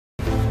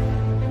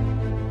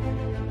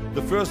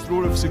The first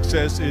rule of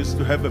success is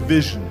to have a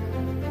vision.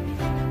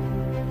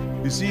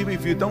 You see,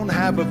 if you don't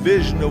have a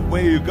vision of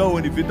where you go,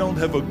 and if you don't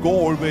have a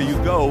goal where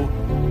you go,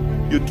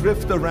 you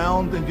drift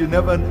around and you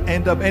never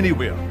end up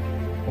anywhere.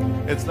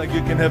 It's like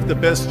you can have the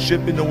best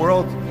ship in the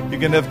world, you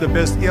can have the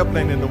best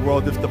airplane in the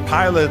world. If the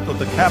pilot or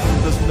the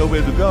captain doesn't know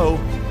where to go,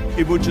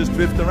 it would just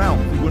drift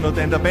around. It would not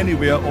end up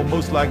anywhere, or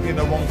most likely in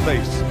the wrong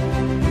place.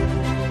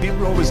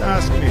 People always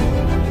ask me,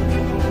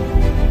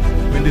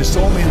 when they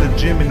saw me in the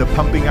gym in the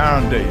pumping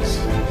iron days,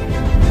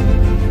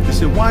 they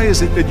say, why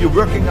is it that you're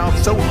working out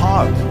so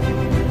hard?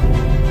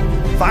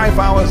 5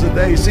 hours a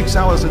day, 6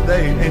 hours a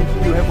day,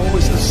 and you have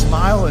always a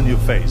smile on your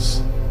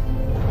face.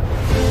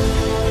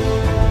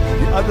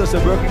 The others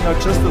are working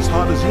out just as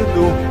hard as you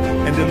do,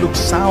 and they look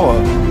sour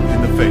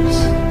in the face.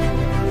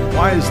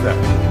 Why is that?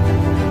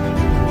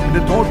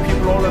 And I told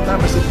people all the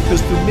time, I said,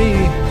 because to me,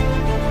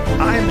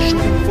 I am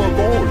shooting for a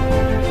goal.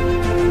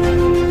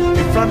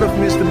 In front of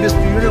me is the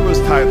Mr. Universe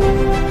title.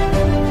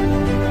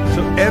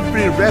 So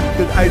every rep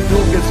that I do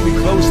gets me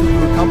closer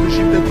to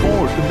accomplishing that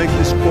goal, to make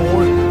this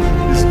goal,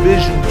 this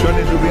vision turn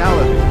into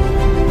reality.